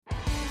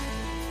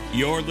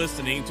You're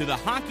listening to the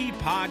Hockey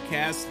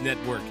Podcast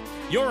Network,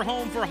 your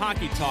home for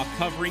hockey talk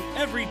covering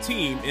every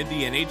team in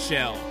the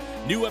NHL.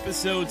 New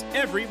episodes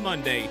every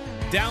Monday.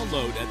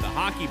 Download at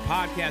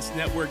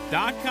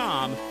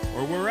thehockeypodcastnetwork.com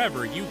or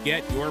wherever you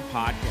get your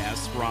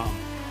podcasts from.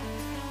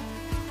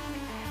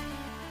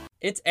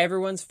 It's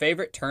everyone's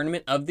favorite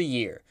tournament of the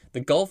year. The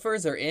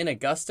Golfers are in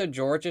Augusta,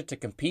 Georgia to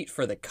compete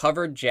for the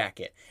covered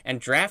jacket. And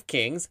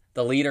DraftKings,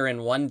 the leader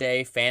in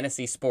one-day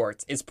fantasy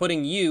sports, is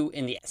putting you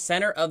in the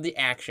center of the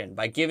action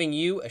by giving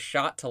you a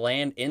shot to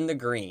land in the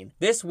green.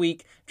 This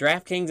week,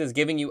 DraftKings is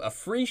giving you a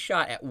free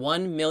shot at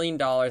 $1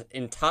 million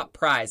in top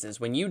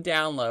prizes when you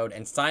download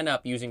and sign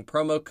up using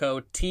promo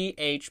code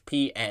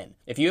THPN.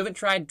 If you haven't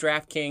tried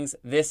DraftKings,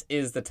 this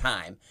is the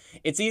time.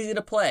 It's easy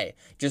to play.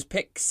 Just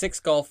pick 6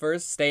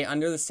 golfers, stay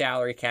under the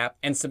salary cap,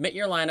 and submit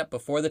your lineup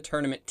before the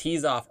tournament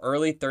tees off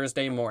early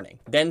Thursday morning.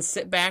 Then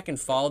sit back and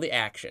follow the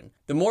action.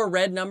 The more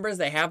red numbers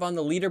they have on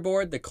the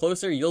leaderboard, the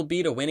closer you'll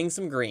be to winning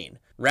some green.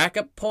 Rack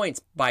up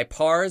points by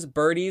pars,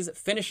 birdies,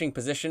 finishing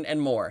position, and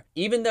more.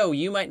 Even though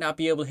you might not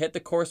be able to hit the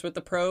course with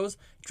the pros,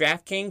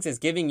 DraftKings is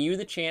giving you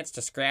the chance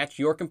to scratch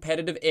your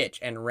competitive itch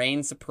and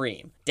reign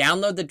supreme.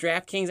 Download the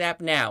DraftKings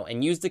app now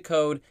and use the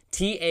code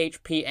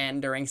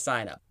THPN during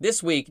sign-up.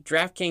 This week,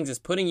 DraftKings is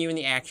putting you in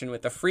the action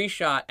with a free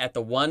shot at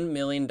the $1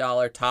 million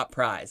top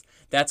prize.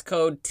 That's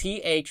code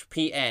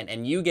THPN,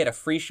 and you get a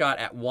free shot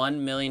at $1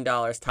 million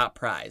top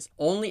prize.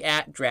 Only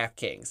at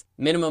DraftKings.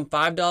 Minimum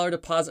 $5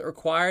 deposit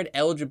required.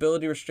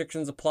 Eligibility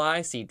restrictions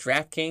apply. See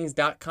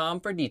DraftKings.com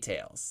for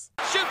details.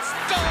 Shoots,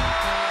 scores!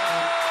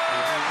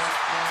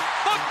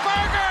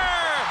 Hookberger!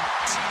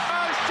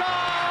 Shaw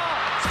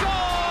scores!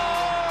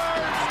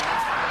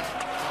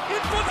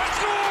 In for the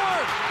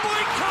score!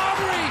 Blake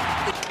Comrie!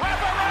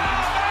 Wrap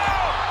around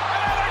now!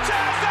 Another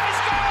chance, they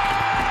score!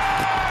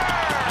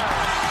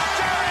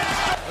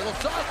 Little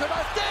toss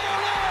about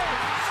Daly!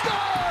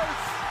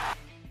 Scores!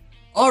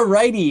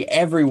 Alrighty,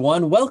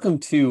 everyone. Welcome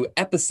to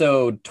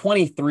episode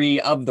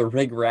 23 of the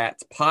Rig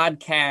Rats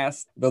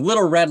podcast. The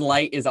little red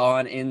light is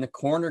on in the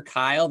corner,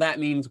 Kyle. That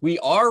means we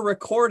are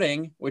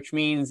recording, which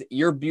means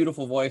your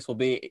beautiful voice will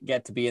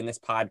get to be in this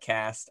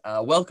podcast.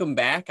 Welcome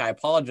back. I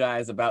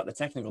apologize about the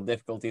technical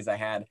difficulties I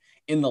had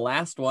in the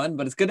last one,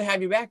 but it's good to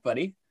have you back,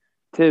 buddy.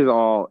 'Tis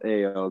all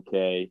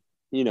A-okay.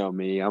 You know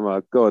me. I'm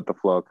a go with the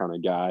flow kind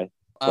of guy.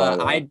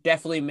 I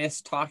definitely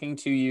missed talking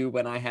to you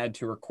when I had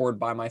to record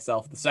by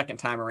myself the second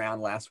time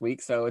around last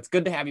week, so it's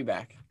good to have you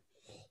back.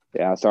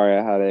 Yeah, sorry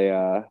I had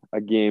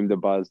a game to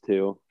buzz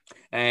to.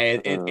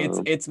 Hey,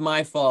 it's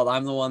my fault.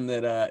 I'm the one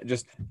that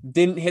just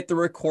didn't hit the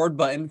record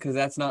button because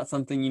that's not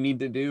something you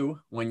need to do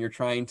when you're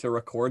trying to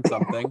record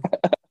something.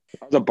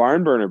 It was a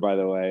barn burner, by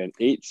the way, an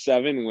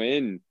 8-7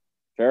 win.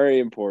 Very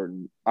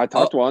important. I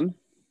tucked one.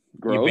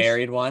 Gross. You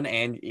buried one,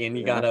 and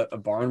you got a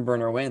barn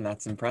burner win.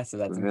 That's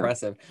impressive.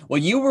 Impressive. Well,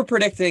 you were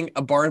predicting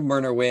a barn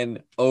burner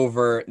win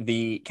over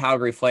the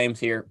Calgary Flames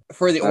here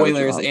for the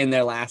Oilers in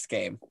their last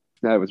game.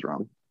 That was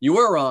wrong. You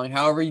were wrong.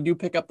 However, you do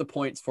pick up the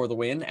points for the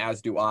win,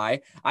 as do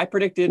I. I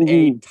predicted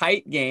a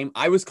tight game.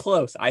 I was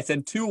close. I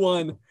said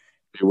 2-1.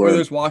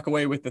 Oilers walk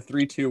away with the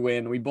 3-2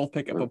 win. We both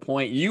pick up a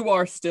point. You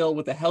are still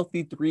with a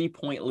healthy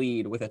 3-point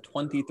lead with a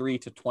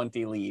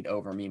 23-20 lead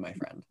over me, my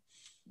friend.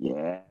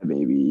 Yeah,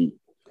 baby.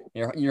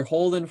 You're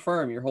holding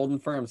firm.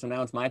 So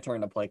now it's my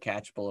turn to play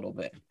catch up a little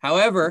bit.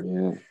 However,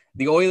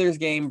 The Oilers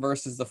game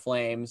versus the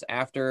Flames,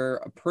 after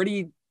a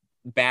pretty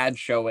bad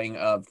showing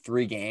of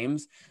 3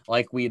 games,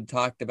 like we had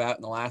talked about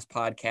in the last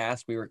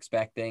podcast, we were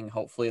expecting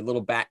hopefully a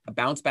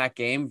bounce back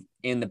game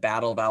in the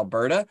Battle of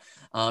Alberta.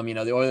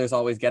 The Oilers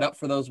always get up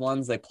for those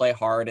ones. They play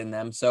hard in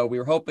them. So we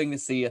were hoping to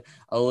see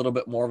a little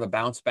bit more of a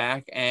bounce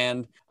back.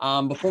 And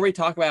before we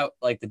talk about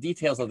like the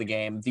details of the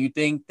game, do you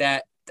think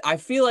that I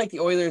feel like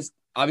the Oilers,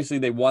 obviously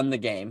they won the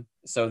game,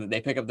 so that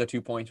they pick up the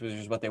 2 points, which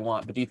is what they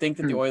want. But do you think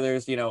that the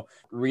Oilers,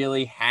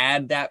 really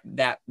had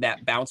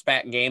that bounce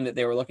back game that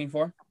they were looking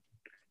for?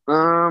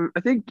 I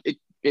think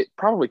it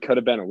probably could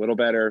have been a little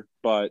better,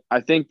 but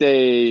I think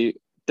they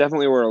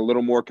definitely were a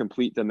little more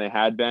complete than they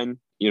had been.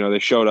 They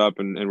showed up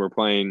and were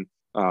playing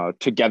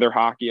together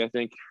hockey, I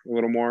think, a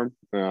little more,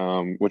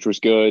 which was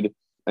good.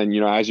 And,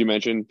 as you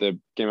mentioned, they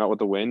came out with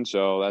the win,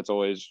 so that's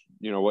always,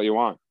 what you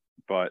want.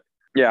 But,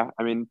 yeah,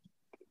 I mean,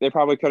 they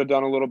probably could have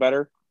done a little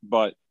better,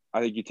 but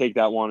I think you take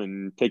that one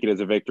and take it as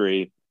a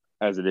victory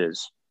as it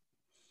is.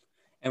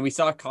 And we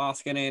saw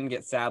Koskinen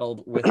get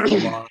saddled with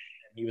the loss.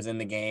 He was in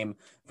the game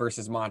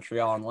versus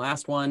Montreal in the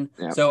last one.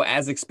 Yeah. So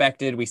as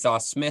expected, we saw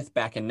Smith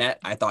back in net.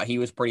 I thought he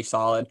was pretty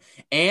solid.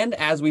 And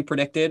as we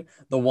predicted,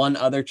 the one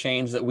other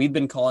change that we've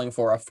been calling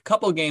for a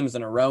couple games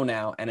in a row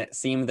now, and it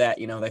seemed that,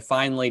 they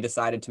finally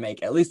decided to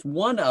make at least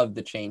one of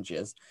the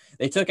changes.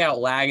 They took out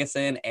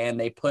Lagesson and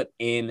they put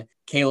in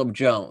Caleb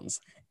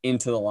Jones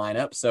into the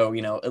lineup. So,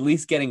 at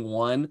least getting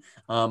one.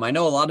 I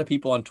know a lot of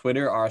people on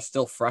Twitter are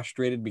still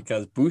frustrated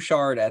because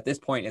Bouchard at this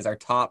point is our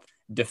top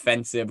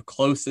defensive,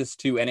 closest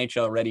to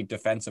NHL ready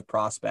defensive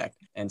prospect.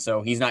 And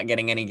so he's not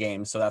getting any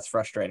games. So that's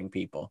frustrating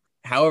people.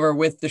 However,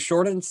 with the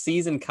shortened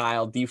season,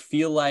 Kyle, do you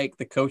feel like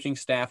the coaching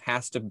staff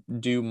has to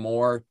do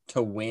more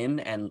to win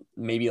and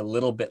maybe a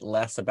little bit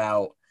less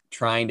about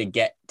trying to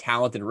get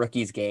talented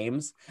rookies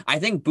games? I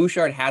think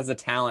Bouchard has the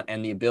talent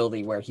and the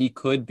ability where he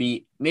could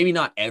be, maybe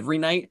not every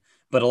night,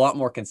 but a lot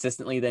more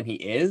consistently than he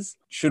is.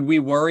 Should we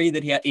worry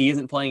that he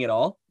isn't playing at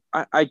all?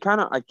 I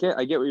get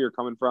where you're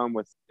coming from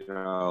with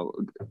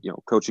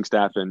coaching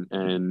staff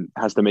and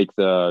has to make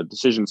the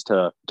decisions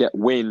to get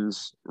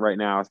wins right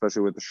now,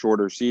 especially with the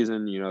shorter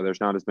season. There's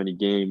not as many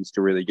games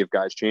to really give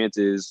guys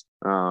chances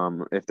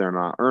if they're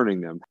not earning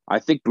them. I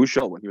think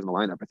Bouchard, when he was in the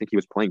lineup, I think he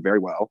was playing very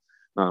well.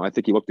 I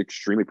think he looked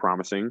extremely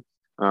promising.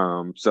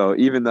 So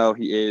even though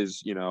he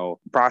is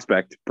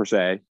prospect per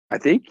se, I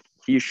think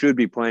he should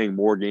be playing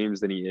more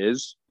games than he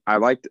is. I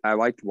liked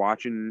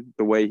watching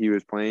the way he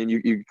was playing.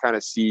 You kind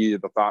of see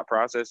the thought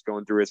process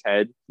going through his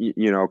head,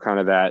 kind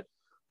of that,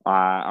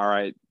 all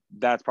right,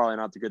 that's probably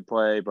not the good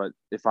play, but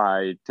if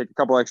I take a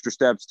couple extra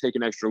steps, take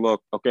an extra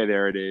look, okay,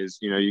 there it is.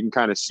 You can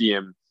kind of see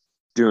him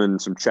doing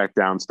some check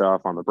down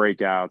stuff on the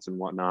breakouts and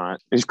whatnot.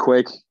 He's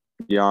quick,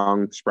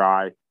 young,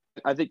 spry.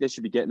 I think they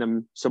should be getting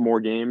him some more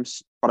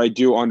games, but I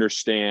do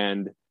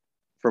understand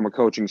from a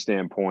coaching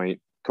standpoint,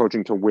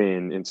 coaching to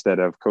win instead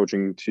of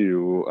coaching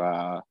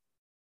to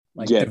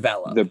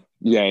develop.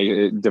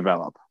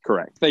 Develop.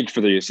 Correct. Thanks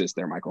for the assist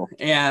there, Michael.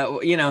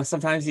 Yeah,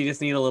 sometimes you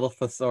just need a little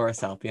thesaurus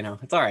help.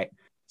 It's all right.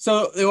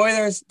 So the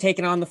Oilers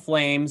taking on the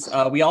Flames.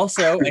 We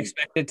also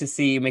expected to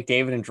see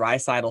McDavid and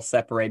Draisaitl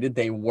separated.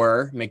 They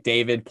were.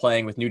 McDavid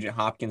playing with Nugent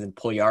Hopkins and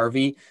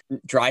Puljujarvi.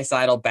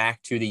 Draisaitl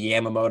back to the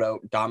Yamamoto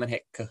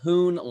Dominic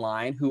Cahoon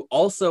line, who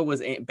also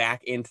was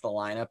back into the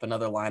lineup.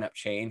 Another lineup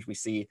change. We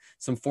see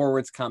some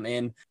forwards come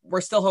in.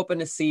 We're still hoping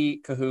to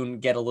see Cahoon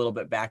get a little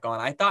bit back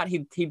on. I thought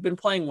he'd been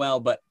playing well,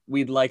 but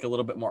we'd like a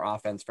little bit more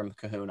offense from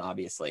Cahoon,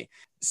 obviously.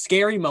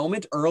 Scary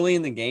moment early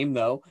in the game,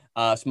 though.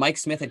 Mike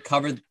Smith had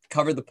covered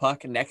the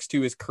puck next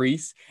to his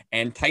crease,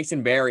 and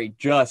Tyson Barrie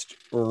just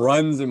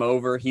runs him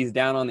over. He's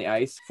down on the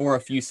ice for a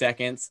few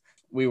seconds.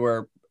 We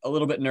were a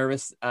little bit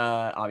nervous.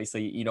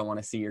 Obviously, you don't want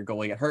to see your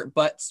goalie get hurt,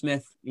 but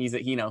Smith, he's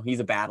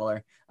a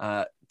battler.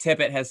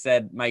 Tippett has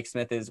said Mike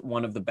Smith is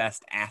one of the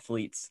best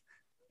athletes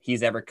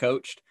he's ever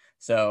coached.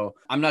 So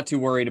I'm not too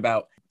worried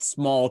about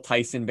small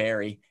Tyson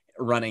Barrie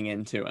running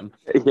into him.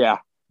 Yeah.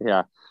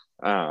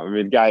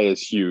 The guy is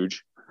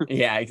huge.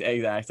 Yeah,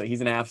 exactly.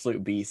 He's an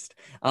absolute beast.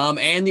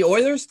 And the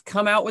Oilers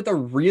come out with a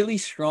really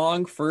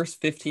strong first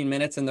 15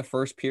 minutes in the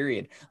first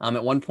period.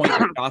 At one point,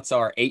 the shots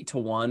are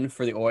 8-1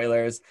 for the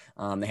Oilers.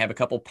 They have a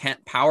couple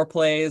power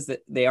plays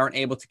that they aren't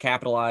able to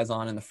capitalize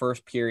on in the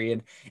first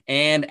period.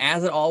 And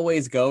as it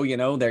always go,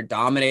 they're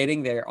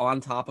dominating. They're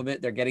on top of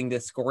it. They're getting the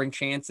scoring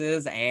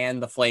chances,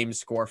 and the Flames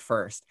score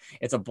first.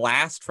 It's a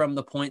blast from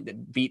the point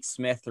that beats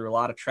Smith through a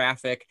lot of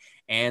traffic,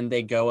 and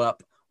they go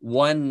up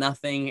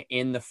 1-0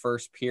 in the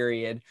first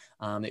period.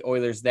 The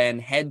Oilers then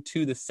head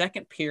to the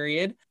second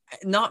period,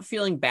 not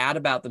feeling bad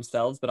about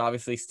themselves, but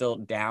obviously still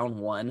down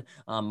 1.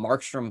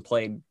 Markstrom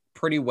played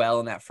pretty well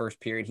in that first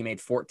period. He made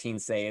 14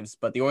 saves,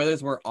 but the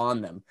Oilers were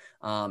on them.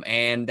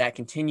 And that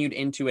continued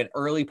into an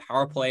early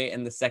power play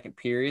in the second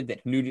period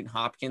that Nugent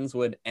Hopkins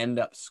would end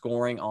up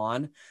scoring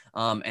on.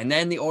 And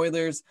then the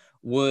Oilers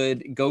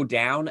would go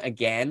down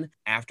again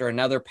after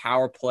another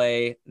power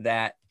play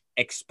that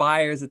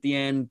expires at the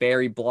end.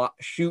 Barrie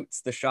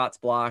shoots, the shot's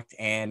blocked,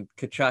 and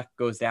Tkachuk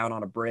goes down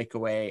on a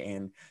breakaway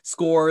and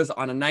scores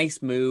on a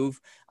nice move.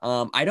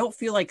 I don't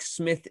feel like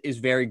Smith is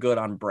very good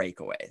on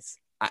breakaways.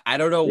 I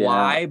don't know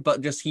why,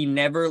 but just he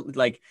never,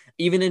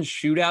 even in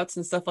shootouts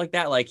and stuff like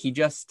that,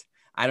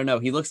 I don't know.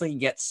 He looks like he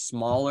gets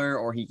smaller,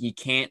 or he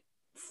can't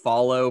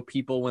follow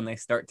people when they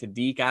start to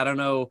deke. I don't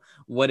know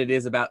what it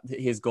is about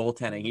his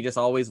goaltending. He just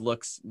always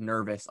looks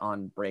nervous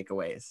on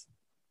breakaways.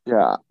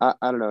 Yeah, I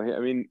don't know. I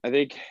mean, I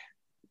think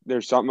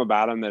there's something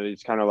about him that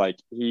it's kind of like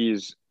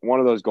he's one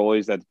of those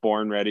goalies that's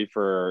born ready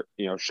for,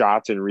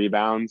 shots and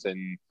rebounds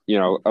and,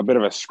 a bit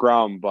of a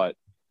scrum. But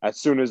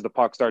as soon as the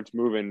puck starts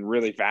moving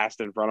really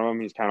fast in front of him,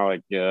 he's kind of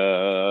like,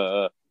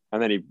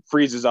 and then he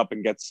freezes up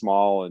and gets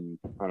small, and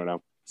I don't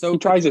know. So he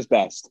tries his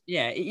best.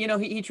 Yeah,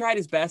 he tried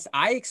his best.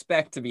 I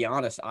expect, to be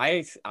honest,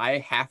 I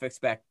half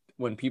expect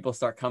when people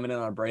start coming in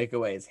on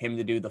breakaways, him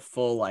to do the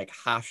full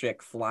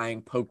Hasek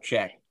flying poke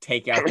check,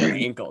 take out their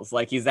ankles.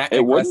 He's that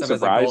aggressive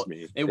as a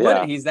goalie. It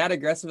wouldn't. He's that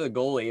aggressive as a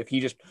goalie if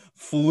he just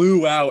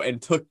flew out and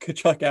took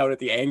Tkachuk out at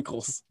the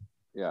ankles.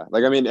 Yeah,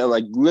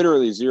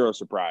 literally zero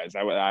surprise.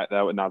 That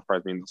would not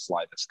surprise me in the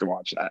slightest to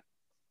watch that.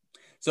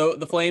 So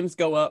the Flames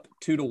go up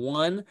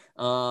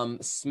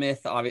 2-1.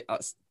 Smith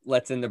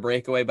lets in the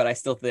breakaway, but I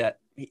still think that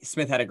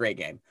Smith had a great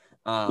game.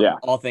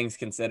 All things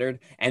considered.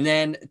 And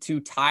then to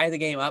tie the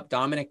game up,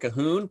 Dominic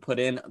Cahoon put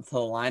into the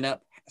lineup,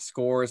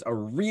 scores a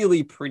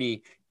really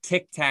pretty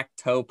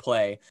tic-tac-toe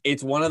play.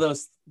 It's one of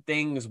those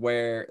things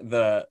where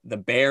the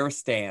Bear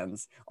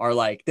stands are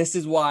like, this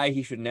is why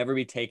he should never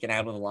be taken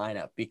out of the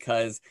lineup,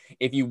 because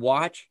if you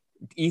watch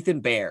Ethan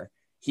Bear,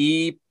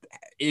 he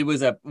it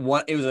was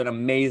an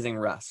amazing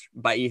rush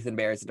by Ethan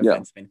Bear as a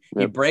defenseman.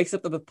 He breaks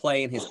up the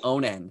play in his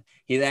own end.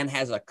 He then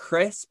has a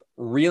crisp,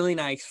 really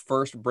nice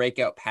first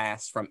breakout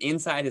pass from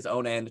inside his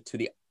own end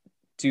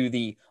to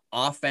the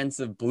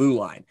offensive blue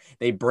line.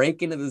 They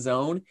break into the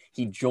zone.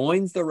 He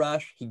joins the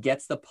rush. He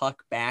gets the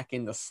puck back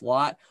in the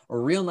slot. A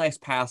real nice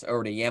pass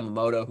over to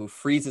Yamamoto, who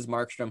freezes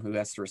Markstrom, who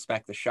has to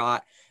respect the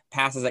shot,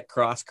 passes at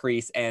cross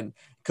crease, and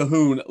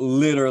Cahoon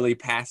literally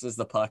passes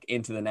the puck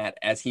into the net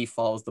as he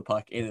follows the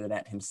puck into the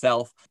net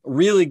himself.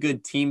 Really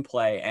good team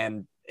play,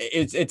 and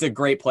it's a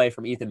great play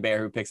from Ethan Bear,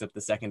 who picks up the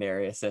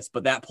secondary assist.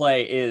 But that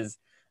play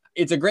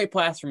it's a great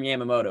pass from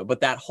Yamamoto,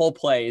 but that whole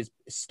play is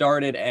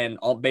started and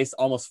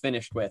almost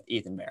finished with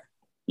Ethan Bear.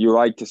 You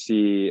like to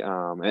see,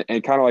 and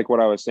kind of like what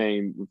I was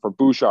saying for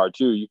Bouchard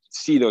too, you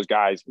see those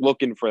guys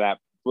looking for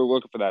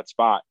that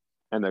spot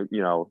and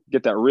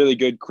get that really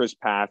good crisp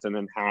pass and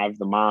then have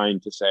the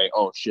mind to say,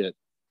 oh shit,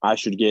 I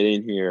should get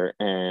in here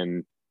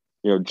and,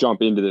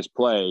 jump into this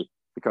play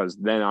because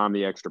then on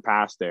the extra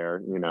pass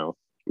there,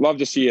 love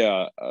to see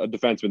a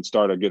defenseman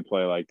start a good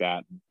play like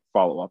that and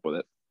follow up with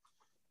it.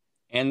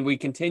 And we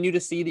continue to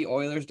see the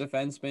Oilers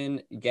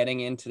defensemen getting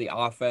into the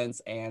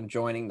offense and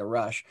joining the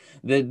rush.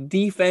 The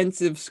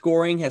defensive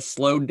scoring has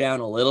slowed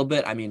down a little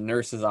bit. I mean,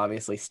 Nurse is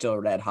obviously still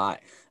red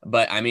hot.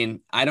 But, I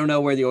mean, I don't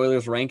know where the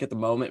Oilers rank at the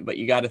moment, but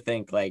you got to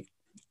think, like,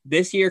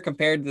 this year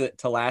compared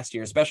to last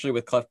year, especially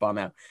with Clefbaum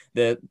out,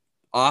 the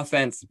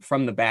offense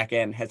from the back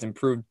end has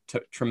improved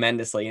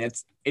tremendously. And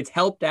it's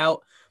helped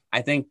out,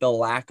 I think, the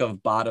lack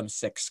of bottom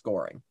six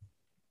scoring.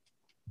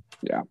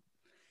 Yeah.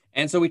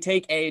 And so we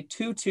take a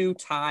 2-2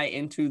 tie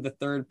into the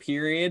third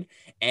period,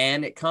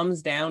 and it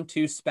comes down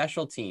to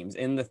special teams.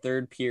 In the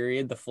third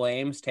period, the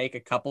Flames take a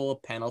couple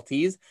of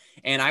penalties,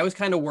 and I was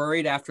kind of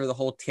worried after the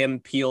whole Tim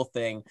Peel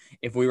thing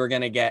if we were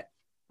going to get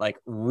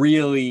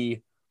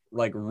really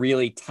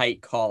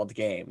tight called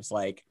games,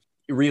 like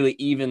really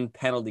even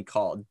penalty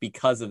called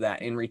because of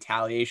that in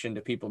retaliation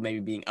to people maybe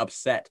being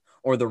upset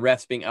or the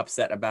refs being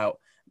upset about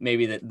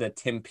maybe the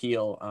Tim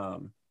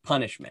Peel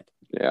punishment.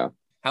 Yeah.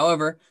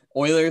 However,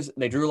 Oilers,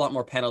 they drew a lot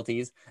more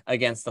penalties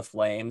against the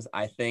Flames.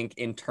 I think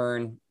in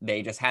turn,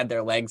 they just had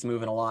their legs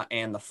moving a lot,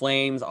 and the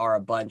Flames are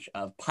a bunch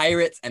of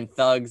pirates and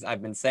thugs.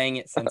 I've been saying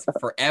it since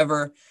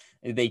forever.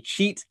 They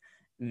cheat.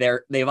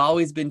 They've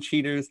always been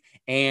cheaters,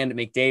 and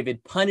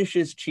McDavid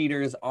punishes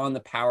cheaters on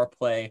the power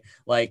play.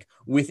 Like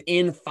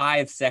within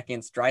 5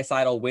 seconds,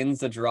 Draisaitl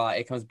wins the draw.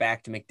 It comes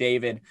back to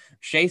McDavid.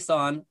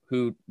 Chiasson,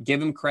 who, give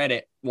him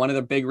credit, one of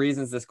the big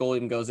reasons this goal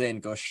even goes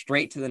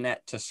straight to the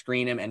net to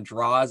screen him and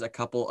draws a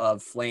couple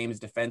of Flames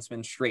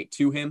defensemen straight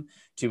to him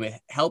to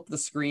help the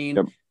screen.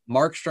 Yep.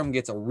 Markstrom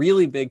gets a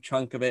really big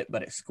chunk of it,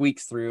 but it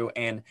squeaks through,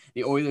 and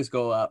the Oilers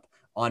go up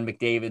on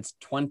McDavid's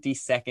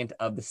 22nd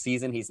of the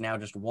season. He's now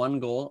just one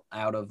goal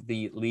out of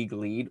the league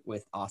lead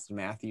with Austin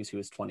Matthews, who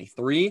is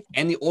 23.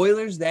 And the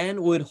Oilers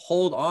then would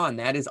hold on.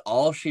 That is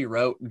all she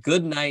wrote.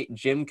 Good night,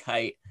 Jim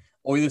Kite.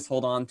 Oilers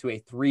hold on to a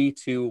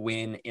 3-2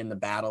 win in the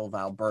Battle of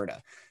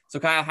Alberta. So,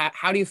 Kyle,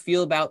 how do you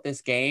feel about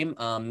this game?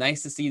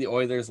 Nice to see the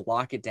Oilers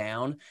lock it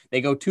down. They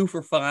go 2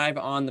 for 5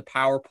 on the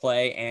power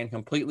play and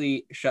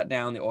completely shut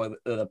down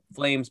the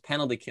Flames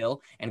penalty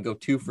kill and go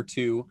 2 for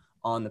 2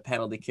 on the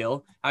penalty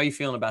kill. How are you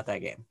feeling about that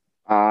game?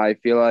 I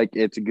feel like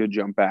it's a good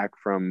jump back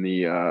from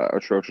the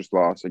atrocious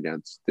loss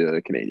against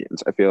the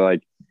Canadiens. I feel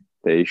like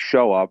they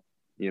show up,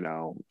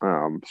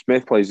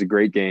 Smith plays a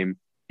great game.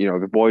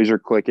 The boys are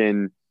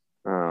clicking.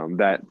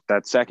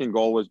 That second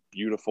goal was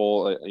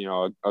beautiful.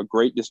 A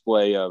great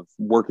display of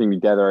working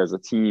together as a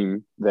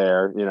team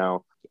there,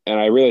 and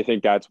I really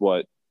think that's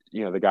what,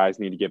 the guys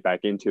need to get back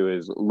into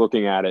is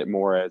looking at it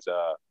more as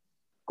a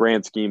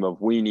grand scheme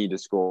of we need to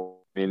score.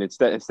 I mean, it's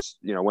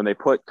when they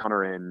put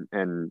Connor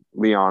and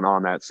Leon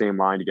on that same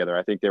line together,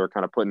 I think they were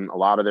kind of putting a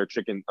lot of their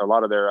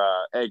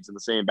eggs in the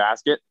same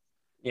basket.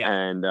 Yeah.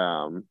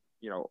 And,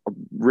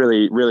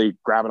 really, really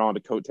grabbing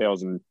onto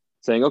coattails and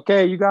saying,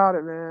 okay, you got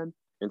it, man.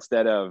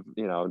 Instead of,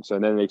 so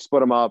then they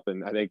split them up.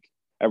 And I think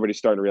everybody's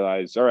starting to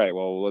realize, all right,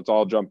 well, let's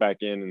all jump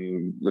back in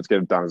and let's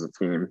get it done as a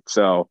team.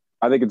 So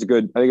I think it's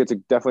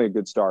definitely a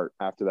good start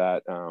after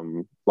that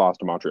loss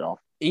to Montreal.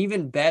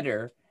 Even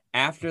better,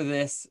 after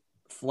this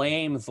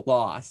Flames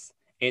loss,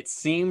 it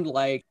seemed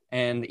like,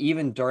 and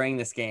even during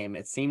this game,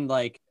 it seemed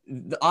like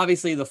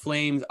obviously the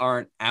Flames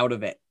aren't out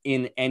of it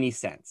in any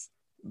sense,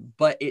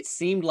 but it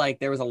seemed like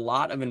there was a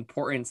lot of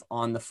importance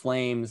on the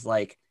Flames.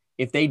 Like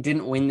if they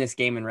didn't win this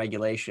game in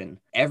regulation,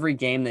 every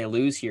game they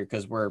lose here,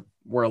 because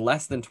we're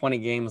less than 20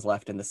 games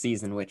left in the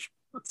season, which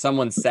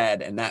someone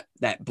said, and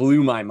that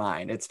blew my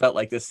mind. It's felt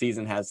like this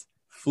season has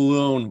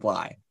flown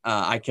by.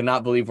 I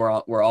cannot believe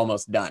we're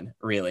almost done,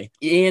 really.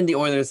 And the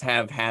Oilers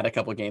have had a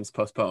couple of games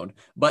postponed,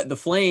 but the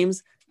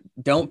Flames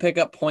don't pick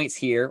up points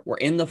here. We're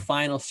in the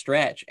final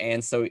stretch,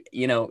 and so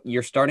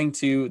they're starting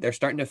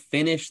to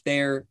finish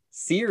their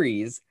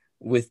series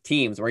with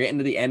teams. We're getting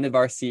to the end of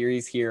our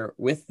series here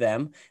with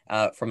them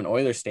from an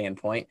Oilers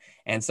standpoint,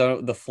 and so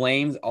the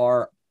Flames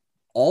are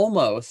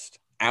almost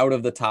out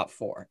of the top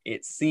 4.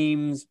 It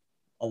seems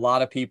a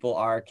lot of people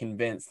are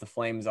convinced the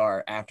Flames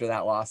are, after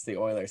that loss to the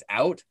Oilers,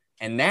 out,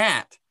 and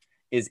that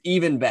is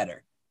even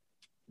better.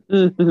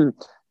 And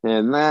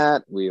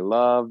that we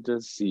love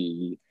to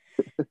see.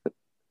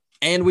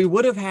 And we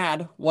would have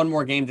had one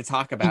more game to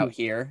talk about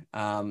here.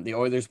 The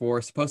Oilers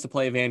were supposed to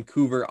play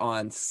Vancouver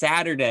on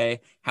Saturday.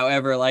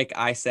 However, like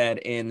I said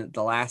in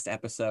the last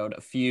episode,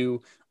 a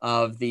few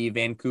of the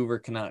Vancouver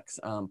Canucks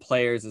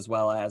players, as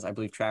well as I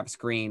believe Travis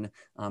Green,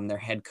 their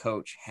head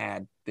coach,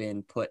 had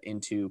been put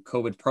into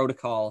COVID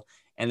protocol.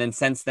 And then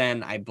since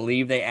then, I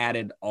believe they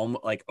added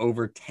almost like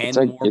over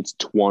 10 more. It's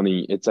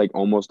 20. It's like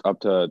almost up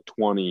to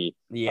 20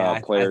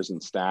 players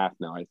and staff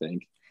now, I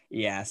think.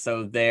 Yeah,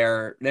 so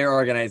their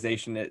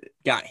organization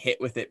got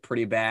hit with it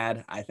pretty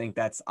bad. I think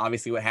that's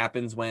obviously what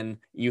happens when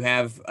you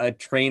have a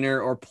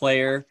trainer or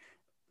player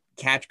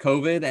catch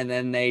COVID and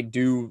then they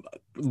do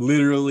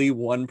literally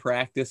one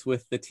practice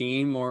with the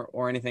team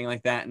or anything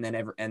like that,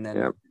 and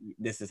then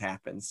this has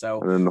happened.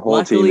 So and then the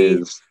whole team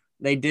is.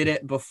 They did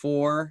it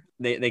before.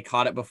 They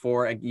caught it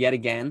before, yet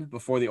again,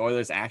 before the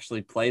Oilers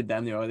actually played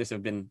them. The Oilers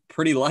have been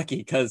pretty lucky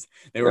because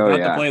they were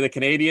about to play the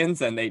Canadiens,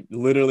 and they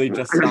literally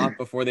just stopped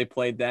before they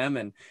played them.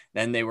 And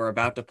then they were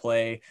about to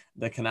play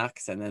the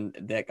Canucks, and then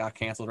that got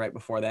canceled right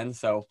before then.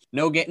 So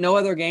no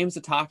other games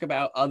to talk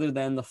about other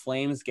than the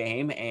Flames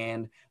game.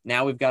 And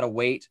now we've got to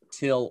wait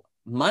till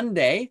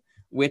Monday,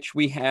 which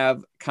we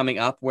have coming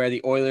up, where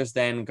the Oilers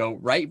then go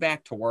right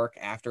back to work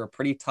after a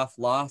pretty tough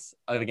loss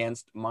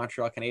against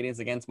Montreal Canadiens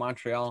against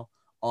Montreal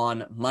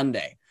on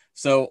Monday.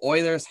 So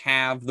Oilers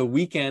have the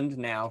weekend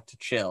now to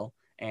chill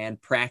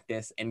and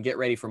practice and get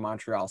ready for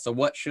Montreal. So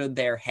what should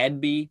their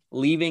head be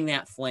leaving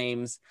that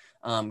Flames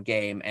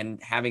game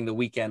and having the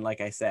weekend,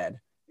 like I said,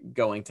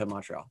 going to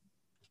Montreal?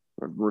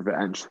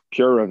 Revenge,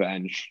 pure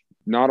revenge.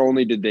 Not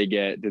only did they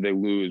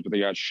lose, but they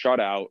got shut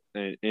out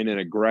in an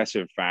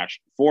aggressive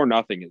fashion.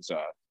 4-0 is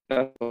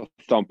a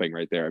thumping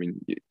right there. I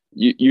mean,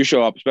 you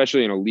show up,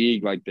 especially in a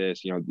league like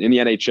this, in the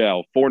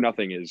NHL,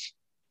 4-0 is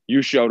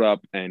you showed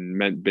up and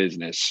meant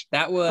business.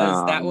 That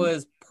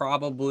was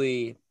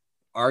probably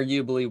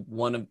arguably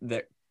one of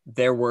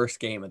their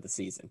worst game of the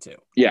season too.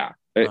 Yeah.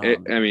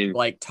 I mean,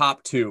 like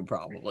top 2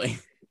 probably.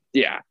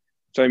 Yeah.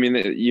 So, I mean,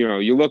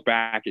 you look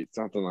back at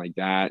something like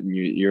that and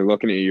you're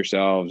looking at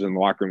yourselves in the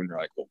locker room and you're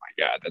like, oh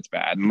my God, that's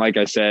bad. And like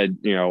I said,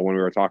 when we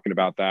were talking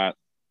about that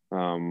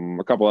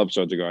a couple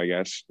episodes ago, I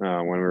guess,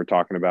 when we were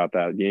talking about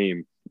that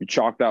game, you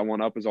chalk that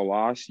one up as a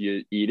loss,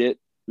 you eat it,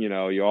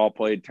 you all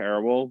played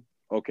terrible.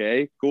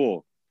 Okay,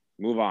 cool.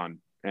 Move on.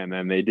 And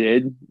then they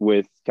did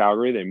with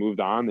Calgary. They moved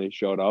on. They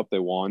showed up. They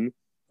won.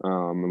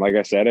 And like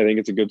I said, I think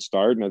it's a good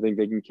start and I think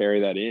they can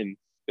carry that in.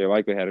 They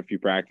likely had a few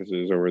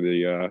practices over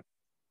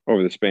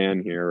the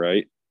span here,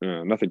 right?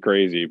 Nothing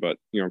crazy, but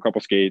a couple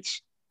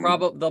skates.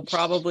 They'll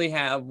probably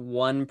have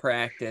one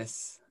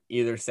practice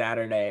either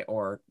Saturday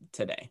or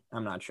today.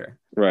 I'm not sure.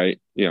 Right.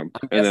 Yeah.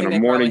 And then a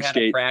morning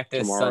skate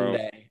practice tomorrow.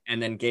 Sunday,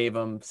 and then gave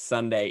them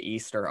Sunday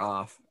Easter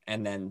off,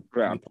 and then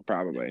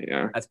probably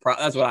yeah. That's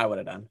what I would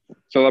have done.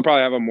 So they'll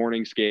probably have a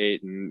morning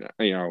skate, and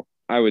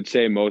I would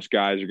say most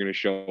guys are going to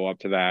show up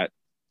to that,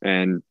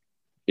 and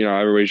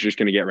everybody's just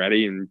going to get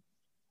ready. And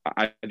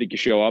I think you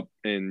show up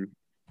and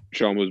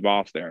show them who's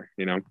boss there,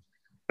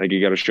 like you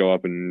got to show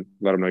up and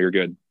let them know you're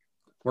good.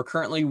 We're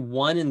currently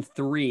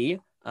 1-3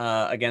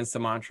 against the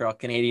Montreal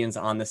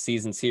Canadiens on the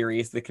season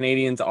series. The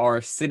Canadiens are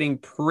sitting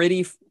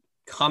pretty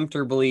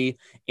comfortably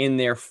in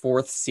their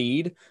 4th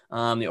seed.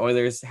 The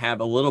Oilers have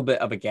a little bit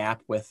of a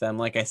gap with them.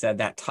 Like I said,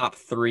 that top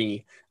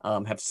 3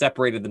 have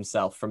separated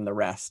themselves from the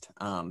rest.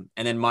 And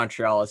then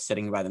Montreal is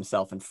sitting by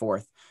themselves in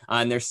 4th.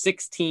 And they're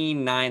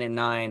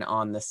 16-9-9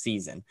 on the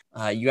season.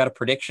 You got a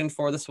prediction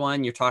for this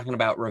one? You're talking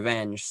about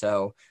revenge.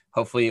 So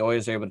hopefully the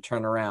Oilers are able to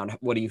turn around.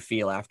 What do you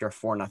feel after a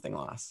 4-0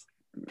 loss?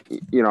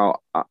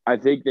 I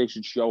think they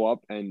should show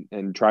up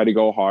and try to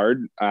go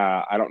hard.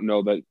 I don't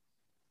know that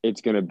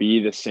it's going to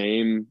be the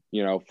same,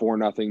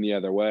 4-0 the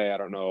other way. I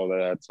don't know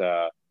that that's,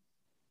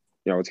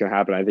 what's going to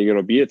happen. I think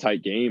it'll be a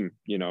tight game.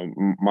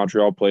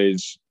 Montreal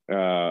plays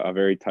a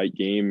very tight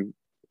game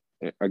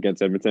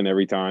against Edmonton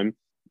every time.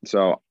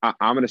 So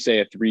I'm going to say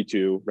a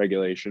 3-2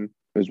 regulation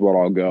is what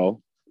I'll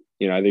go.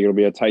 I think it'll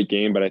be a tight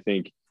game, but I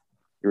think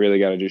you really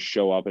got to just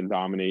show up and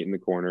dominate in the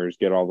corners,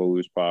 get all the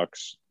loose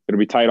pucks. It'll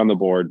be tight on the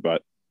board,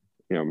 but,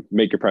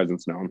 make your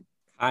presence known.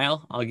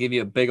 Kyle, I'll give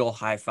you a big old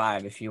high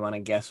five if you want to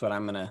guess what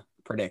I'm going to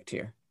predict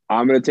here.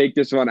 I'm going to take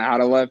this one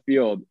out of left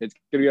field. It's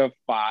going to be a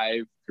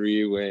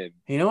 5-3 win.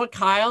 You know what,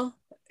 Kyle?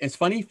 It's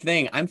funny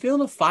thing. I'm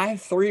feeling a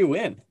 5-3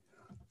 win.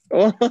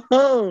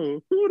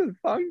 Oh, who would have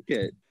thunk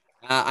it?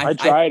 I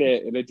tried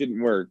it and it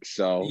didn't work.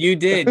 So you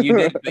did,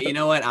 but you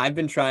know what? I've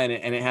been trying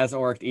it and it hasn't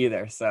worked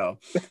either. So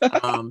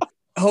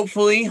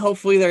hopefully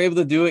they're able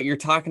to do it. You're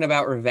talking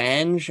about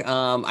revenge.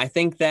 I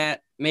think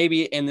that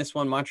maybe in this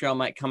one, Montreal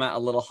might come out a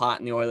little hot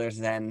and the Oilers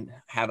then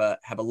have a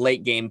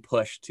late game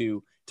push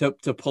to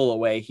pull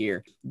away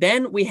here.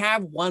 Then we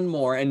have one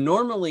more, and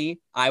normally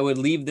I would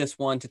leave this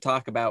one to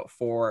talk about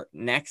for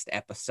next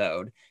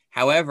episode.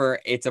 However,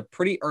 it's a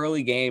pretty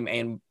early game,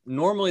 and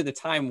normally the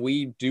time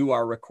we do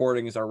our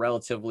recordings are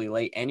relatively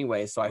late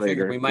anyway, so I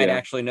figured we might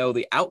actually know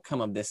the outcome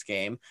of this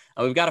game.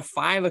 We've got a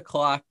 5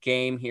 o'clock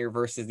game here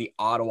versus the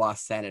Ottawa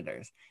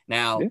Senators.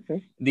 Now,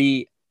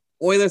 the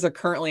Oilers are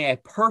currently a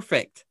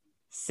perfect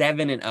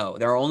 7-0.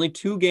 There are only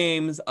 2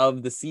 games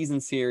of the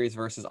season series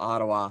versus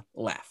Ottawa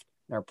left.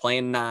 They're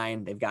playing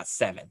 9. They've got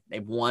 7.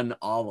 They've won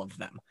all of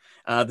them.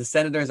 The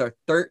Senators are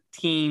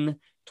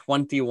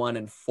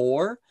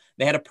 13-21-4.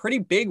 They had a pretty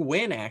big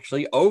win,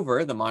 actually,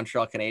 over the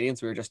Montreal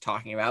Canadiens we were just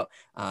talking about.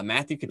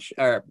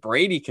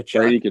 Brady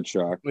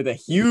Tkachuk with a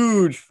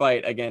huge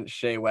fight against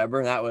Shea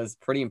Weber. That was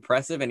pretty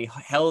impressive, and he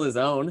held his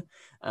own.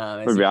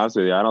 To be honest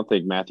with you, I don't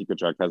think Matthew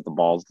Tkachuk has the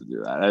balls to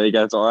do that. I think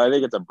it's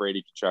a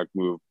Brady Tkachuk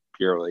move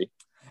purely.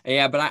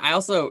 Yeah, but I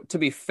also, to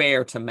be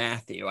fair to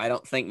Matthew, I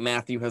don't think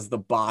Matthew has the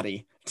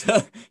body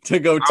to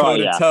go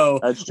toe-to-toe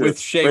with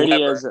Shea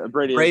Weber.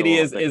 Brady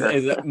is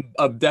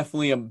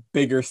definitely a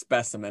bigger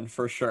specimen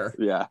for sure.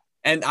 Yeah.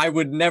 And I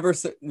would never,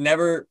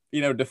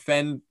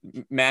 defend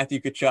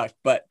Matthew Tkachuk,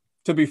 but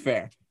to be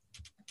fair.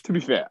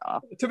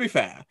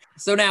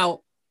 So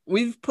now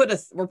we're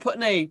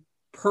putting a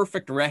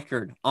perfect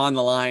record on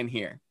the line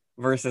here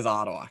versus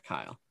Ottawa,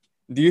 Kyle.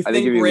 Do you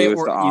think you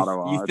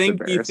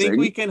think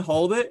we can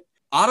hold it?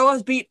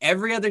 Ottawa's beat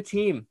every other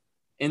team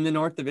in the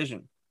North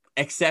Division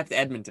except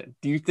Edmonton.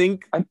 Do you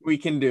think we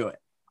can do it?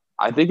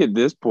 I think at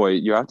this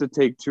point you have to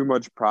take too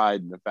much pride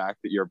in the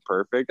fact that you're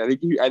perfect. I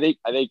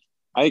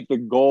think the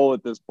goal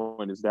at this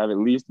point is to have at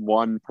least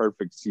one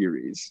perfect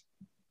series.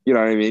 You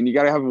know what I mean? You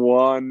got to have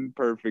one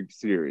perfect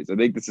series. I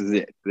think this is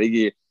it. I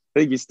think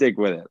you stick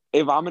with it.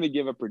 If I'm going to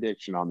give a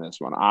prediction on this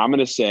one, I'm going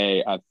to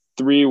say a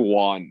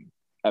 3-1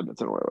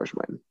 Edmonton Oilers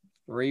win.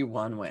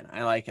 3-1 win.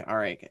 I like it. All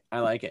right. I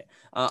like it.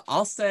 I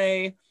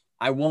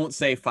won't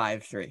say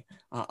 5-3.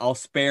 I'll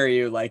spare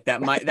you. Like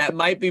that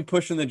might be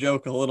pushing the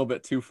joke a little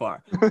bit too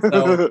far.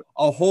 So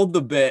I'll hold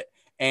the bit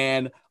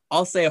and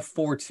I'll say a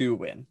 4-2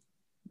 win.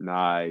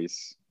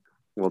 Nice.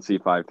 We'll see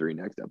 5-3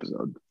 next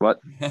episode. What?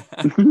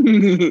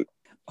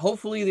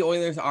 Hopefully the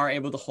Oilers are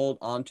able to hold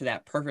on to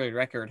that perfect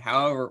record.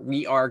 However,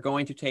 we are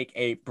going to take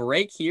a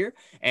break here.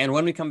 And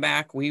when we come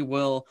back, we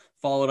will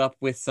follow it up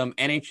with some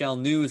NHL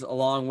news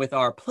along with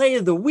our play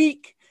of the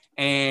week.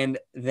 And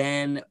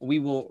then we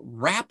will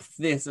wrap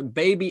this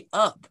baby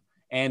up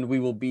and we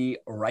will be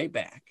right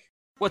back.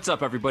 What's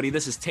up, everybody?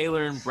 This is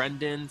Taylor and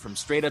Brendan from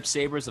Straight Up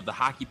Sabres of the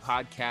Hockey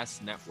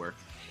Podcast Network.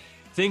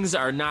 Things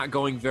are not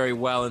going very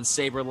well in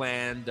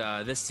Saberland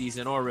this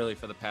season, or really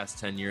for the past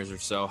 10 years or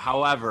so.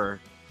 However,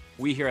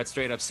 we here at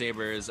Straight Up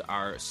Sabres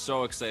are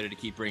so excited to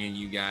keep bringing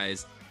you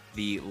guys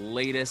the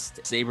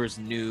latest Sabres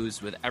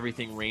news, with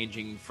everything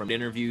ranging from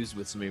interviews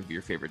with some of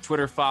your favorite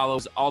Twitter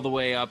follows all the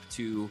way up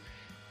to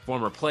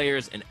former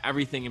players and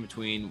everything in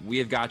between. We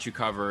have got you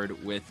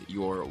covered with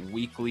your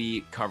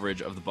weekly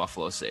coverage of the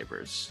Buffalo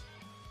Sabres.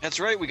 That's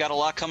right. We got a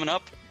lot coming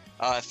up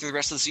through the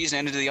rest of the season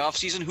and into the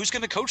offseason. Who's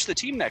going to coach the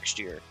team next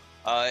year?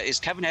 Is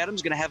Kevin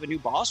Adams going to have a new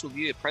boss? Will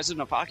he be a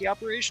president of hockey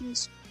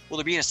operations? Will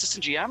there be an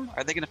assistant GM?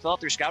 Are they going to fill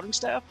out their scouting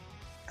staff?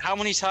 How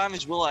many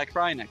times will I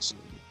cry next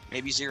season?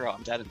 Maybe 0.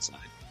 I'm dead inside.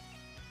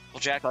 Will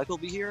Jack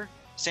Eichel be here?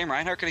 Sam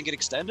Reinhart going to get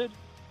extended?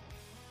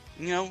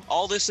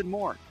 All this and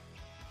more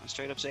on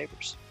Straight Up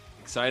Sabres.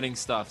 Exciting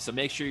stuff. So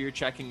make sure you're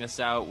checking us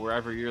out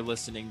wherever you're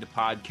listening to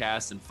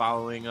podcasts and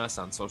following us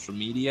on social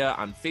media,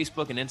 on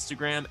Facebook and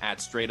Instagram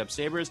at Straight Up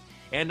Sabres,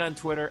 and on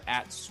Twitter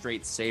at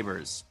Straight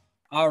Sabres.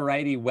 All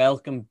righty,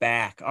 welcome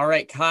back. All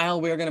right,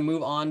 Kyle, we're going to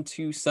move on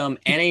to some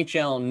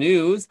NHL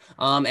news,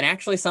 and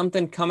actually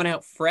something coming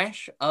out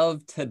fresh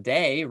of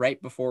today,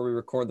 right before we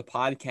record the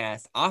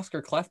podcast.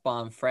 Oscar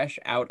Klefbom, fresh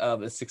out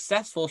of a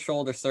successful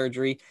shoulder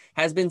surgery,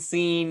 has been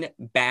seen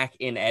back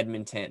in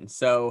Edmonton.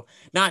 So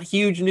not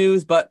huge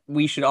news, but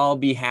we should all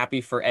be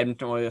happy for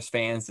Edmonton Oilers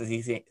fans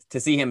to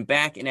see him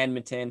back in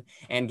Edmonton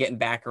and getting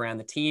back around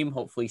the team,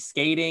 hopefully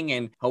skating,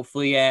 and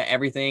hopefully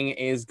everything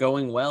is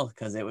going well,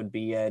 because it would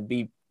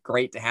be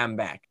great to have him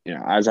back.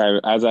 Yeah, as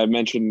I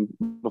mentioned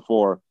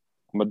before,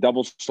 I'm a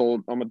double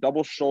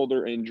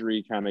shoulder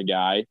injury kind of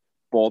guy.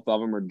 Both of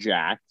them are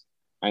jacked.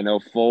 I know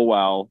full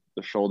well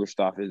the shoulder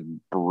stuff is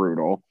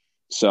brutal.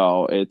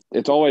 So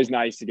it's always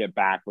nice to get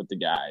back with the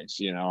guys,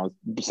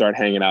 start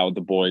hanging out with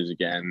the boys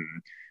again.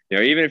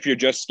 Even if you're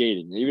just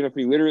skating, even if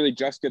he literally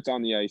just gets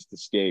on the ice to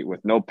skate with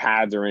no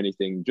pads or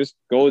anything, just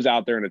goes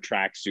out there in a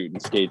tracksuit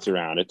and skates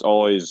around. It's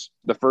always,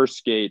 the first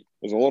skate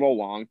is a little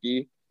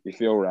wonky. You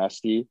feel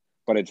rusty,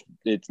 but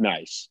it's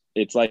nice.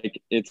 It's like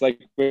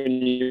when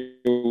you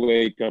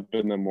wake up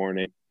in the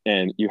morning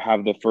and you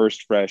have the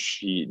first fresh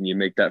sheet and you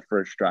make that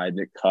first stride and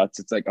it cuts.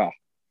 It's like, oh,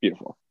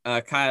 beautiful.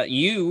 Kyle,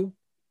 you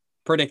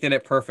predicted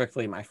it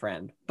perfectly, my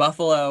friend.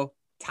 Buffalo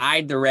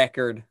tied the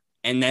record,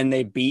 and then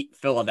they beat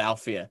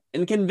Philadelphia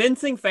in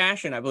convincing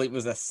fashion. I believe it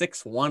was a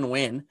 6-1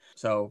 win.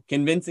 So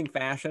convincing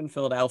fashion.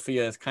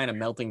 Philadelphia is kind of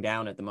melting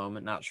down at the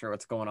moment. Not sure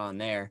what's going on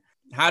there.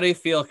 How do you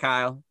feel,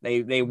 Kyle?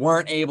 They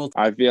weren't able to.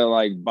 I feel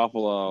like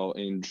Buffalo,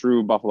 in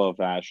true Buffalo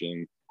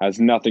fashion, has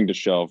nothing to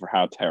show for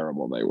how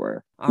terrible they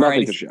were. All nothing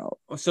right. to show.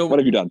 So what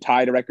have you done?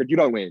 Tied a record? You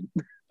don't win.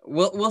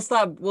 We'll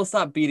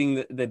stop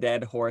beating the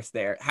dead horse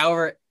there.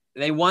 However,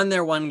 they won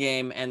their one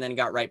game and then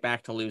got right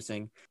back to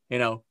losing.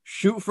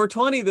 Shoot for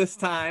 20 this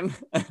time.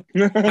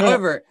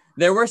 However,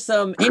 there were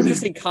some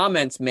interesting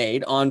comments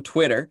made on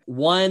Twitter.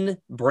 One,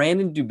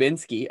 Brandon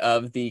Dubinsky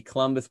of the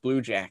Columbus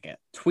Blue Jacket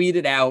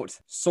tweeted out,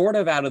 sort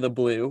of out of the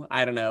blue,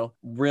 I don't know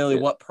really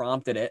what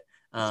prompted it.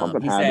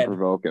 Something had to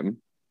provoke him.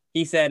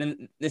 He said,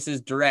 and this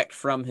is direct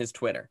from his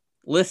Twitter,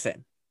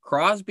 "Listen,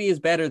 Crosby is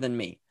better than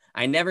me.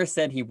 I never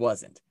said he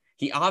wasn't.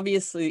 He's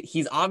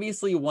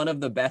obviously one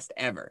of the best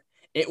ever.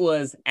 It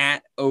was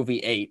at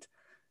OV8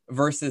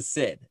 versus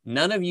Sid.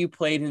 None of you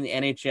played in the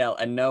NHL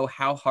and know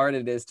how hard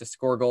it is to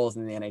score goals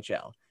in the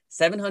NHL.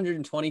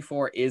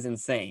 724 is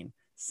insane.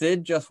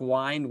 Sid just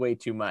whined way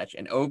too much,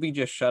 and Ovi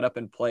just shut up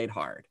and played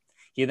hard."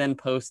 He then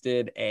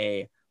posted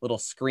a little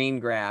screen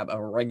grab of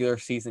a regular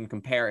season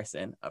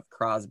comparison of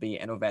Crosby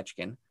and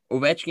Ovechkin.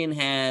 Ovechkin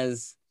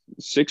has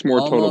 6 more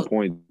total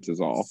points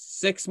is all.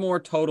 6 more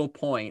total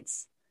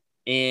points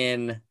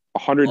in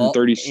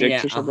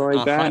 136 or something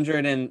like that.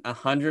 100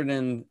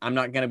 and I'm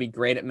not going to be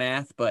great at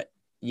math, but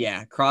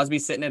yeah,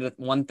 Crosby's sitting at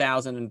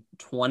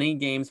 1,020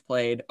 games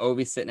played.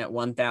 Ovi's sitting at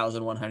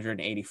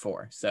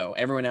 1,184. So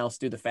everyone else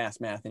do the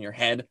fast math in your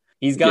head.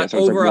 He's got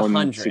over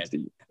 100.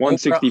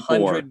 164.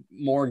 100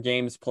 more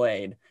games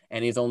played,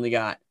 and he's only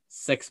got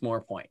 6 more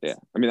points. Yeah,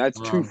 I mean, that's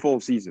 2 full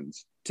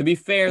seasons. To be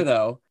fair,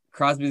 though,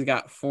 Crosby's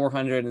got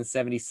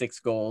 476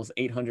 goals,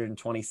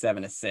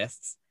 827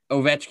 assists.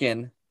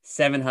 Ovechkin,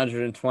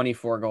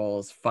 724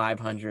 goals,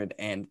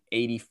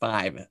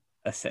 585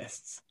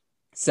 assists.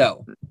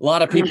 So a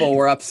lot of people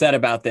were upset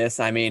about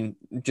this. I mean,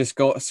 just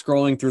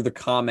scrolling through the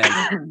comments,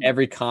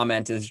 every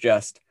comment is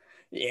just,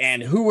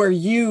 and who are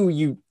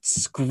you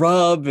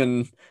scrub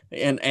and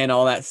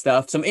all that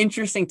stuff. Some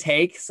interesting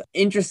takes.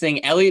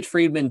 Interesting. Elliot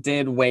Friedman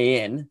did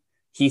weigh in.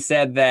 He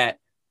said that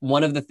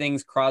one of the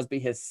things Crosby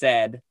has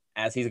said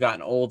as he's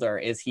gotten older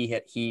is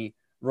he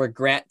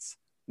regrets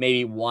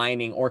maybe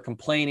whining or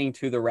complaining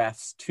to the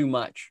refs too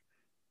much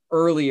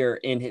earlier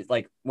in his,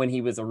 like when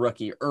he was a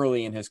rookie,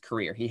 early in his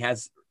career. He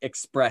has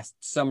expressed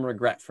some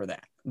regret for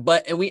that.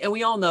 But and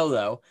we all know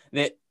though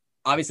that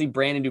obviously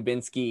Brandon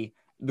Dubinsky,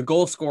 the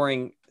goal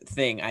scoring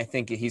thing, I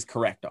think he's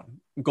correct on.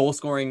 Goal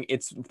scoring,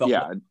 it's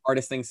the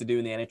hardest things to do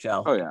in the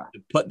NHL. Oh yeah.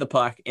 To put the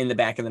puck in the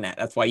back of the net.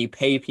 That's why you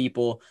pay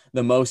people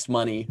the most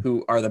money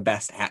who are the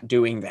best at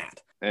doing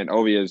that. And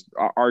Ovi is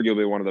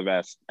arguably one of the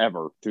best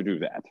ever to do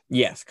that.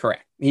 Yes,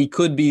 correct. He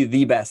could be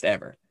the best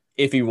ever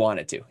if he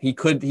wanted to. He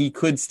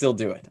could still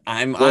do it.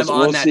 I'm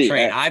on that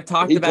train. I've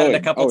talked about it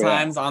a couple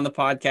times on the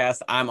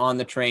podcast. I'm on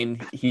the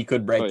train. He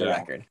could break the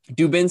record.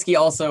 Dubinsky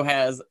also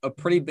has a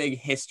pretty big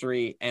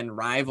history and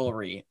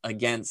rivalry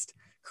against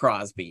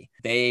Crosby.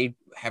 They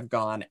have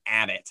gone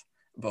at it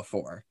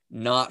before.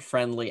 Not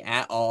friendly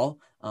at all.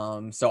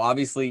 So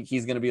obviously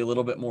he's going to be a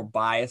little bit more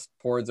biased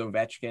towards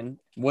Ovechkin.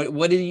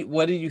 What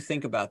did you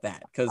think about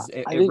that? Because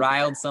it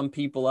riled some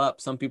people up.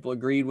 Some people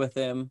agreed with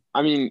him.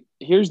 I mean,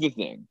 here's the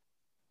thing.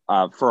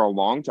 For a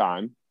long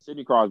time,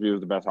 Sidney Crosby was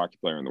the best hockey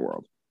player in the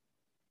world.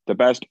 The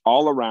best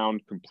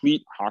all-around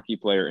complete hockey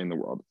player in the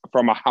world.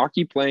 From a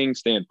hockey playing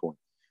standpoint,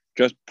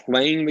 just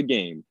playing the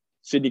game,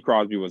 Sidney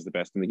Crosby was the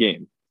best in the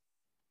game.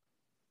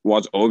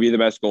 Was Ovi the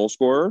best goal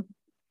scorer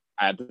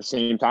at the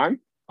same time?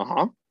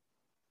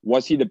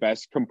 Was he the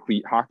best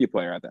complete hockey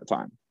player at that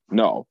time?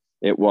 No,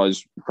 it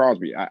was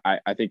Crosby.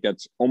 I think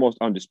that's almost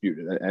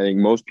undisputed. I think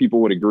most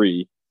people would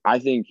agree. I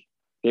think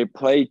they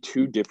play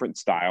 2 different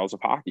styles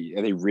of hockey,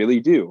 and they really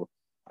do.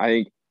 I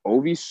think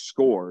Ovi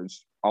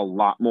scores a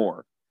lot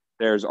more.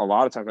 There's a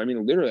lot of times. I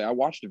mean, literally, I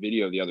watched a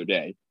video the other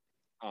day.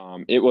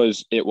 It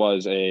was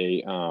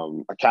a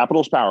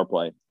Capitals power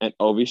play, and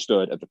Ovi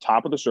stood at the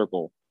top of the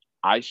circle.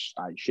 I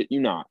shit you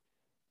not,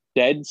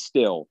 dead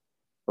still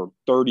for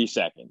 30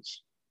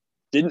 seconds.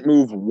 Didn't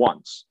move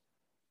once.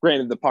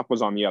 Granted, the puck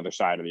was on the other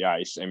side of the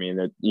ice. I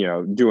mean,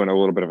 doing a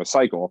little bit of a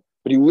cycle,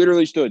 but he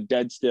literally stood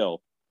dead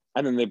still.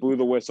 And then they blew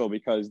the whistle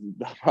because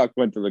the puck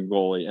went to the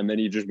goalie, and then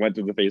he just went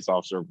to the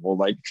faceoff circle,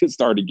 like to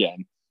start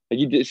again. Like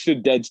he just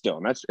stood dead still,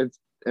 and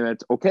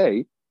that's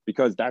okay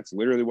because that's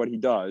literally what he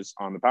does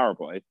on the power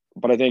play.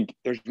 But I think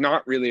there's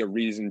not really a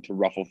reason to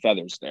ruffle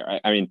feathers there.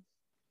 I mean,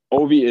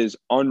 Ovi is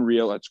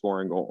unreal at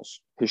scoring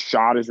goals. His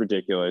shot is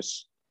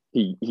ridiculous.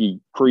 He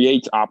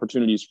creates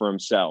opportunities for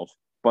himself,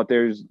 but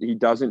he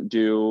doesn't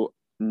do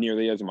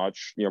nearly as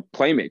much,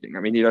 playmaking. I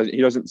mean, he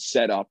doesn't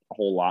set up a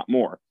whole lot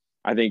more.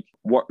 I think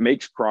what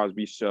makes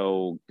Crosby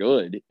so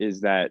good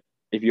is that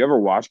if you ever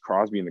watch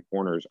Crosby in the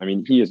corners, I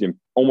mean, he is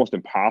almost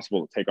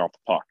impossible to take off the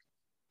puck.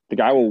 The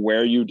guy will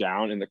wear you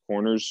down in the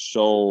corners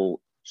so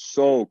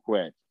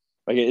quick.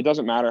 Like, it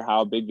doesn't matter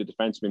how big the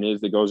defenseman is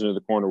that goes into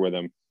the corner with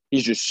him.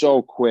 He's just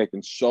so quick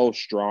and so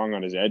strong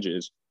on his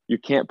edges. You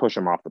can't push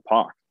him off the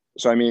puck.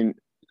 So, I mean,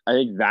 I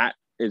think that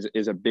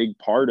is a big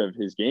part of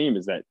his game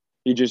is that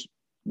he just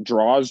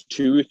draws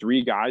 2 or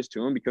 3 guys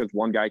to him because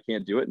one guy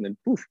can't do it. And then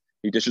poof,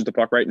 he dishes the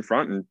puck right in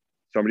front and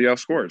somebody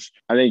else scores.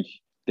 I think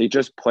they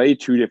just play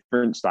two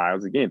different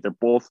styles of game. They're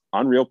both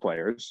unreal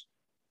players.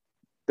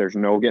 There's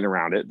no getting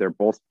around it. They're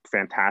both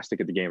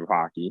fantastic at the game of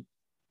hockey.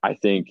 I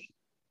think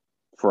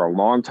for a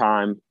long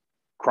time,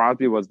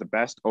 Crosby was the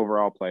best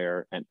overall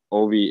player and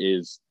Ovi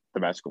is the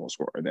best goal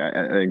scorer.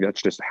 I think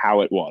that's just how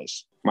it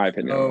was, my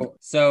opinion.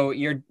 So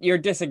you're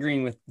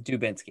disagreeing with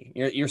Dubinsky.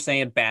 You're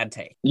saying bad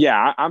take.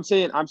 Yeah, I'm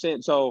saying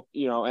so,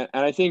 and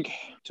I think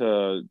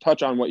to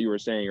touch on what you were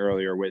saying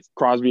earlier with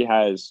Crosby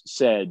has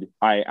said,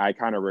 I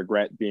kind of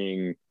regret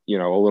being, a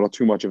little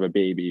too much of a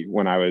baby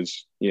when I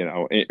was,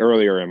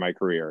 earlier in my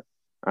career.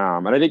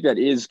 And I think that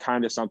is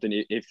kind of something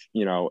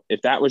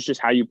if that was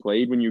just how you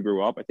played when you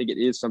grew up, I think it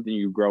is something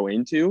you grow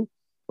into.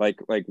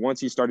 Like once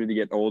he started to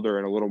get older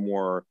and a little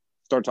more,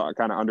 start to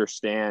kind of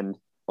understand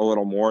a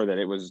little more that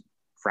it was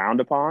frowned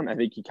upon, I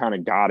think he kind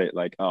of got it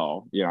like,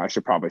 oh, I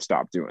should probably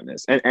stop doing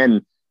this.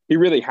 And he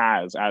really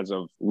has, as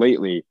of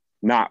lately,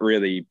 not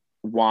really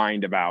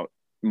whined about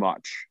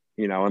much,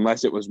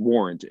 unless it was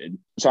warranted.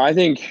 So I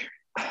think,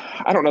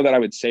 I don't know that I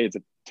would say it's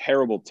a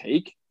terrible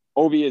take.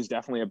 Ovi is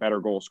definitely a better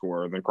goal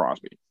scorer than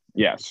Crosby.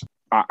 Yes,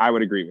 I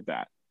would agree with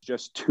that.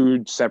 Just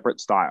two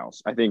separate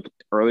styles. I think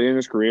early in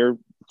his career,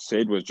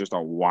 Sid was just a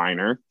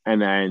whiner,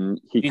 and then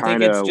he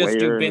kind of. Do you think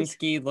it's just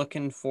Dubinsky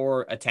looking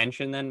for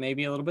attention? Then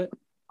maybe a little bit.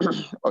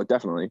 Oh,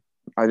 definitely.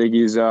 I think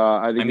he's.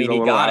 I mean, he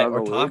got it.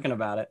 We're talking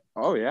about it.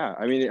 Oh yeah.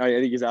 I mean, I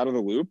think he's out of the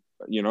loop.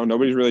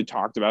 Nobody's really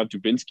talked about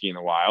Dubinsky in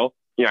a while.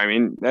 Yeah, I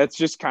mean, that's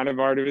just kind of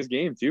part of his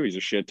game too. He's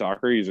a shit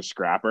talker. He's a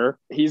scrapper.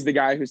 He's the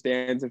guy who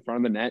stands in front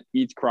of the net,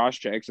 eats cross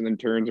checks, and then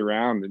turns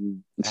around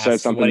and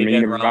says something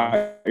mean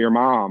about your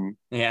mom.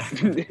 Yeah.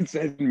 It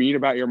says mean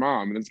about your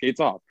mom and then skates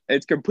off.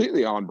 It's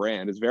completely on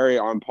brand. It's very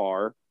on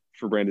par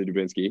for Brandon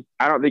Dubinsky.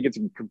 I don't think it's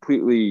a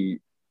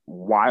completely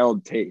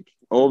wild take.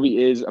 Ovi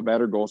is a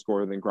better goal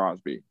scorer than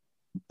Crosby,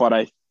 but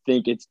I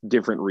think it's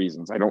different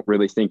reasons. I don't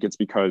really think it's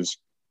because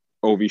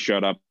Ovi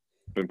shut up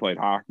and played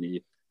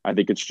hockey. I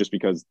think it's just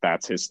because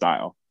that's his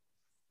style.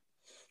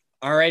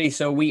 Alrighty,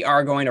 so we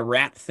are going to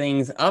wrap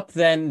things up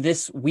then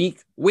this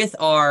week with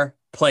our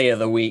play of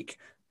the week.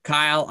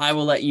 Kyle, I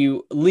will let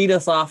you lead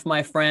us off,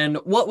 my friend.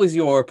 What was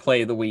your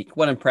play of the week?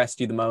 What impressed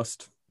you the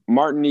most?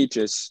 Martin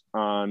Necas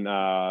on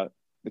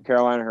the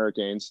Carolina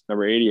Hurricanes,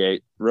 number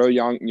 88. Real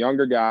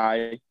younger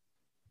guy,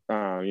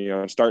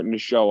 starting to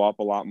show up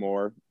a lot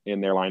more in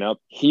their lineup.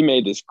 He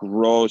made this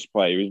gross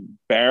play. He was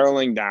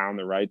barreling down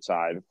the right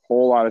side, a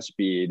whole lot of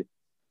speed.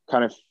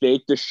 Kind of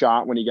faked a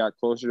shot when he got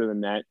closer to the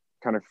net,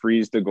 kind of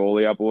freezed the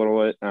goalie up a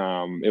little bit.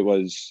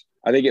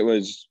 I think it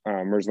was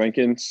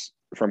Merzlikins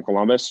from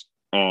Columbus,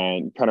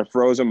 and kind of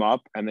froze him up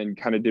and then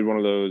kind of did one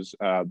of those,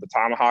 the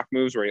tomahawk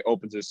moves where he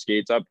opens his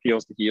skates up,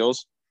 heels to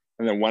heels,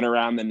 and then went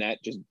around the net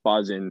just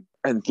buzzing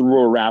and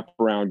threw a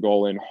wraparound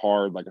goal in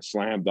hard like a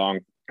slam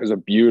dunk. It was a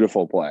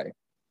beautiful play,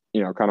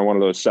 kind of one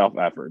of those self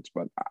efforts,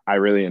 but I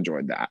really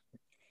enjoyed that.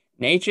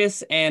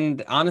 Necas,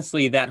 and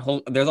honestly,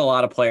 there's a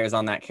lot of players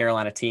on that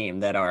Carolina team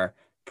that are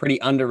pretty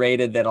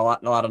underrated that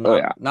not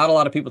a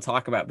lot of people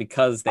talk about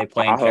because they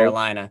play in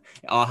Carolina.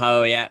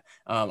 Aho, yeah.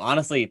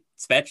 Honestly,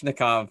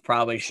 Svechnikov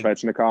probably should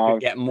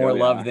get more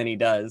love than he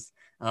does.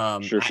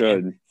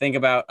 Should. Think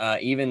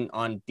about even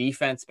on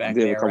defense back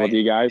there. A couple of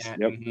D guys. Yeah,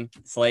 yep. Mm-hmm.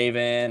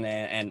 Slavin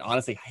and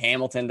honestly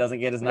Hamilton doesn't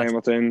get as much.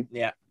 Hamilton.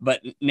 Yeah,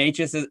 but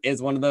Necas is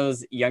one of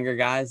those younger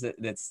guys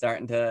that's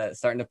starting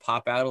to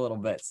pop out a little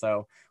bit.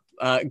 So.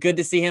 Good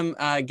to see him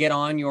get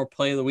on your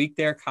play of the week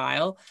there,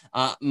 Kyle.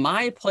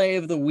 My play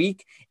of the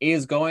week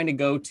is going to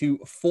go to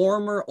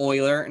former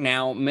Oiler,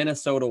 now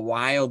Minnesota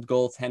Wild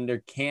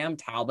goaltender Cam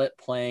Talbot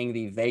playing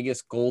the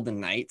Vegas Golden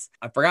Knights.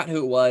 I forgot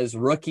who it was.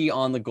 Rookie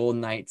on the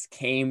Golden Knights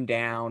came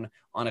down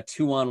on a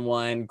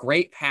 2-on-1.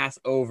 Great pass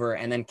over.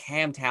 And then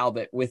Cam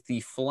Talbot with the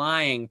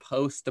flying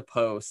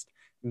post-to-post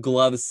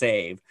glove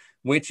save,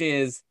 which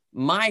is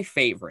my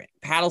favorite.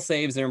 Paddle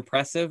saves are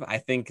impressive. I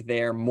think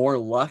they're more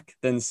luck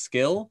than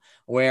skill,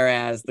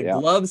 whereas the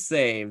glove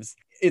saves,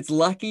 it's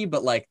lucky,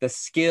 but like the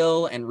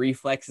skill and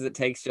reflexes it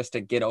takes just to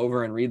get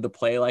over and read the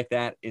play like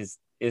that is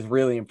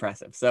really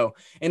impressive. So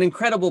an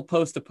incredible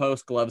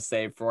post-to-post glove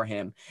save for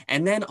him.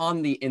 And then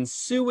on the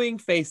ensuing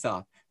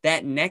faceoff,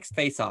 that next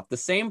faceoff, the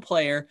same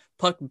player,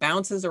 puck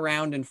bounces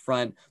around in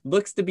front,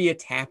 looks to be a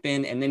tap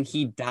in, and then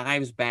he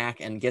dives back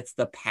and gets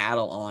the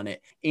paddle on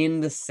it in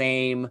the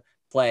same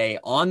play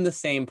on the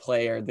same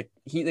player.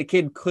 The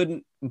kid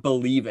couldn't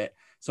believe it.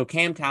 So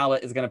Cam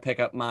Talbot is going to pick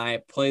up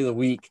my play of the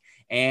week,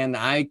 and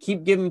I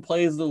keep giving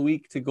plays of the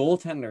week to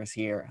goaltenders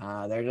here.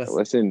 They're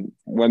just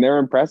when they're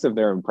impressive,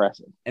 they're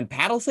impressive. And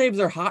paddle saves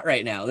are hot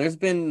right now. There's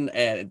been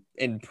an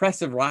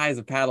impressive rise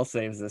of paddle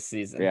saves this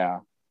season. Yeah.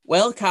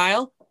 Well,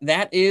 Kyle,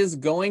 that is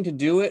going to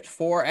do it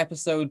for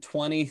episode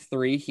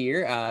 23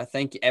 here.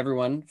 Thank you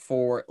everyone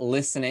for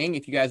listening.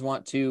 If you guys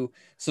want to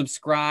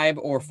subscribe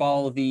or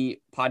follow the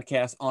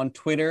podcast on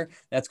Twitter,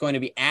 that's going to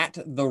be at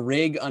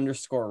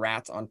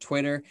 @therig_rats on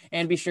Twitter.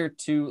 And be sure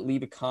to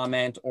leave a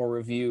comment or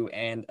review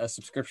and a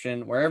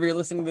subscription wherever you're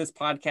listening to this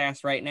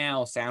podcast right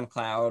now,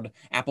 SoundCloud,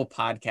 Apple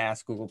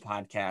Podcasts, Google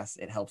Podcasts.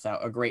 It helps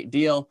out a great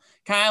deal.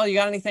 Kyle, you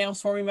got anything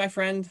else for me, my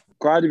friend?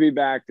 Glad to be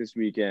back this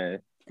weekend.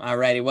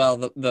 Alrighty, well,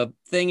 the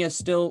thing is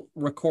still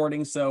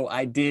recording, so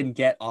I did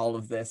get all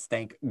of this,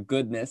 thank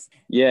goodness.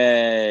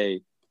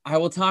 Yay. I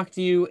will talk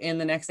to you in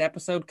the next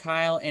episode,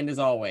 Kyle, and as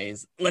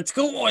always, let's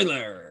go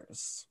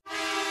Oilers!